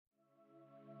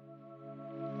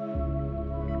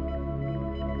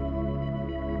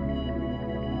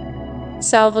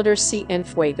Salvador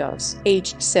Cienfuegos,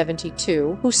 aged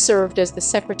 72, who served as the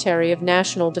Secretary of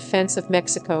National Defense of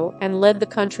Mexico and led the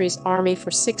country's army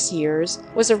for 6 years,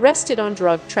 was arrested on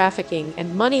drug trafficking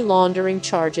and money laundering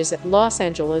charges at Los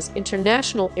Angeles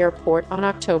International Airport on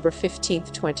October 15,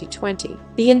 2020.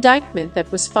 The indictment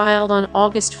that was filed on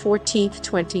August 14,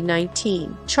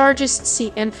 2019, charges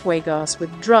Cienfuegos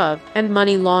with drug and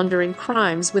money laundering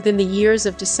crimes within the years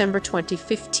of December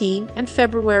 2015 and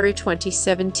February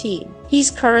 2017. He's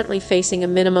currently facing a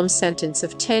minimum sentence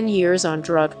of 10 years on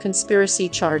drug conspiracy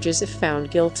charges if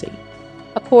found guilty.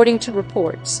 According to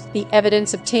reports, the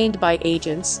evidence obtained by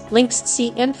agents links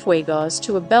Cienfuegos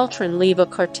to a Beltran-Leyva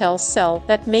cartel cell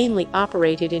that mainly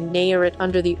operated in Nayarit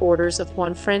under the orders of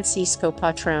Juan Francisco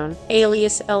Patron,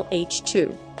 alias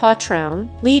LH2.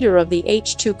 Patron, leader of the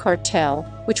H2 cartel,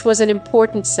 which was an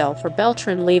important cell for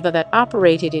Beltran-Leyva that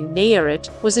operated in Nayarit,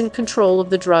 was in control of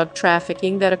the drug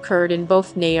trafficking that occurred in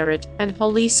both Nayarit and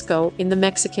Jalisco in the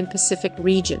Mexican Pacific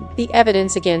region. The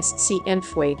evidence against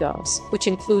Cienfuegos, which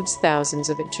includes thousands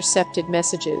of intercepted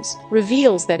messages,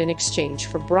 reveals that in exchange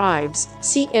for bribes,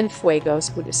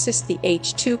 Cienfuegos would assist the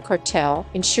H2 cartel,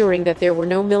 ensuring that there were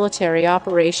no military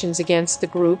operations against the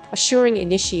group, assuring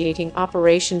initiating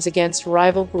operations against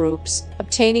rival groups,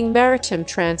 obtaining maritime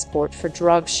transport for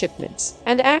drug shipments,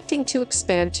 and acting to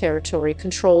expand territory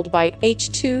controlled by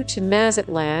H2 to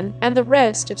Mazatlan and the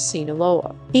rest of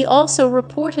Sinaloa. He also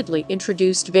reportedly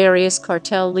introduced various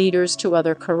cartel leaders to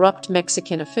other corrupt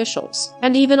Mexican officials,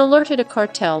 and even alerted a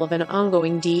cartel of an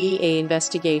ongoing DEA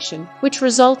investigation, which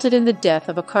resulted in the death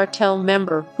of a cartel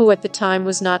member who at the time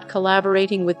was not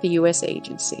collaborating with the U.S.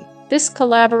 agency. This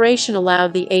collaboration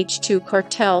allowed the H2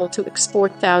 cartel to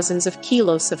export thousands of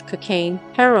kilos of cocaine,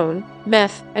 heroin,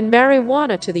 meth, and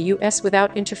marijuana to the U.S.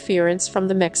 without interference from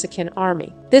the Mexican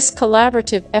army. This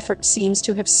collaborative effort seems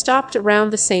to have stopped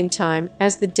around the same time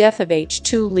as the death of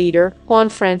H2 leader Juan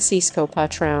Francisco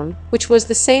Patron, which was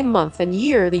the same month and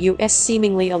year the U.S.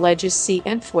 seemingly alleges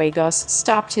Cienfuegos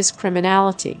stopped his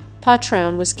criminality.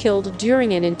 Patron was killed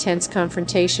during an intense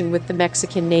confrontation with the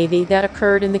Mexican Navy that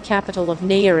occurred in the capital of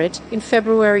Nayarit in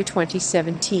February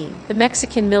 2017. The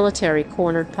Mexican military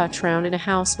cornered Patron in a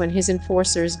house when his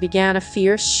enforcers began a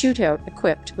fierce shootout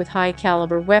equipped with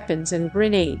high-caliber weapons and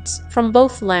grenades. From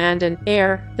both land and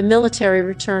air, the military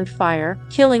returned fire,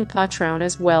 killing Patron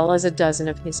as well as a dozen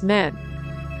of his men.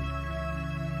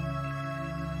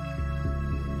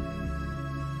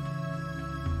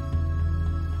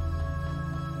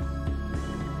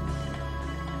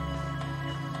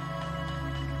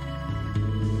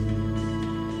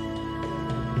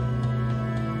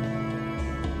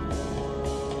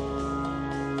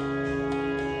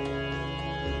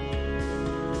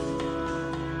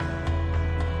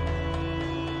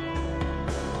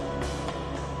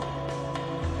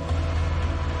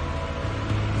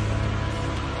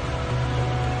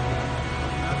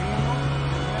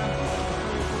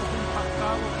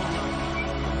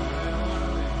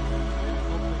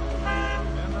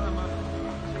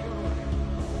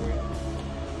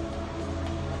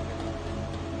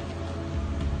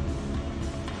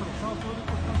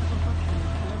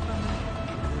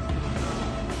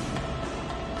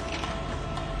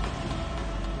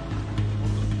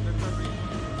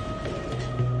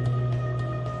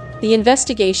 The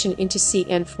investigation into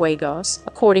Cienfuegos,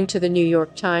 according to the New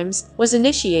York Times, was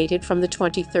initiated from the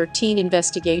 2013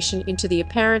 investigation into the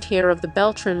apparent heir of the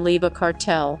Beltran-Leyva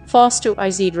cartel, Fausto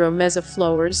Isidro Meza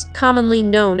Flores, commonly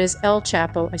known as El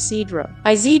Chapo Isidro.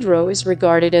 Isidro is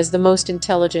regarded as the most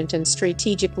intelligent and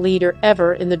strategic leader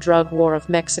ever in the drug war of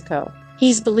Mexico.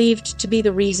 He's believed to be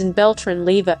the reason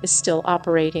Beltran-Leyva is still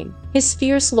operating. His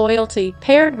fierce loyalty,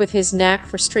 paired with his knack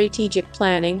for strategic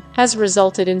planning, has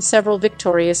resulted in several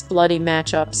victorious bloody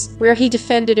matchups, where he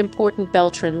defended important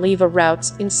Beltran-Leyva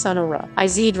routes in Sonora.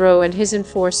 Isidro and his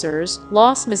enforcers,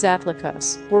 Los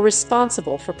Mazatlecos, were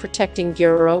responsible for protecting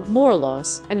Guerrero,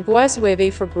 Morelos, and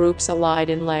Guasave for groups allied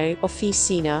in La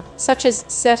Oficina, such as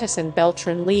Zetas and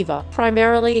Beltran-Leyva,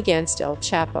 primarily against El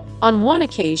Chapo. On one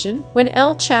occasion, when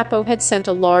El Chapo had sent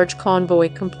a large convoy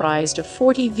comprised of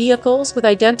 40 vehicles with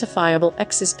identifiable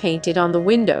X's painted on the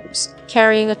windows,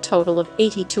 carrying a total of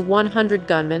 80 to 100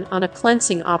 gunmen on a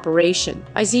cleansing operation,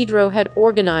 Isidro had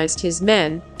organized his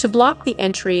men to block the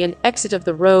entry and exit of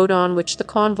the road on which the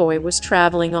convoy was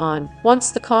traveling on.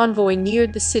 Once the convoy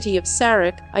neared the city of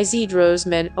Sarac, Isidro's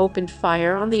men opened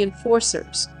fire on the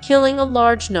enforcers, killing a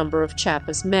large number of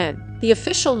Chapa's men. The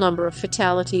official number of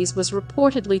fatalities was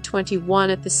reportedly 21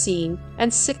 at the scene,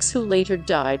 and 6 who later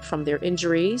died from their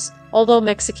injuries. although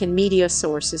Mexican media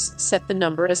sources set the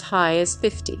number as high as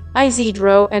 50.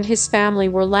 Isidro and his family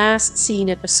were last seen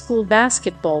at a school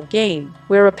basketball game,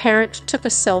 where a parent took a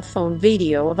cell phone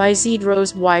video of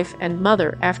Isidro's wife and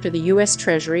mother after the U.S.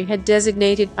 Treasury had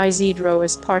designated Isidro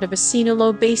as part of a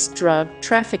Sinaloa-based drug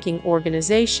trafficking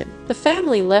organization. The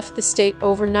family left the state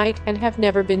overnight and have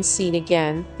never been seen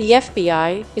again. The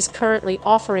FBI is currently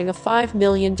offering a $5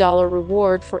 million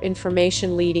reward for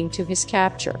information leading to his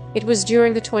capture. It was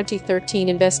during the 2013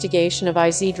 investigation of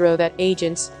Isidro that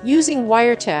agents, using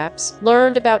wiretaps,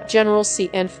 learned about General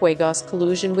Cienfuegos'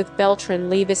 collusion with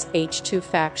Beltran-Levis H2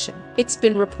 faction. It's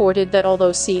been reported that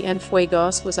although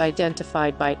Cienfuegos was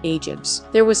identified by agents,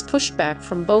 there was pushback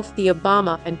from both the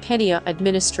Obama and Peña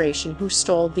administration who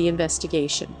stalled the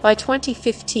investigation. By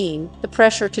 2015, the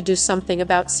pressure to do something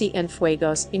about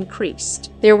Cienfuegos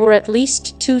increased. There were at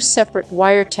least 2 separate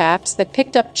wiretaps that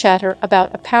picked up chatter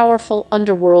about a powerful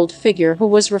underworld figure who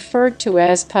was referred to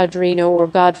as Padrino or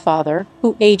Godfather,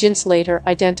 who agents later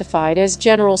identified as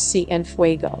General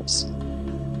Cienfuegos.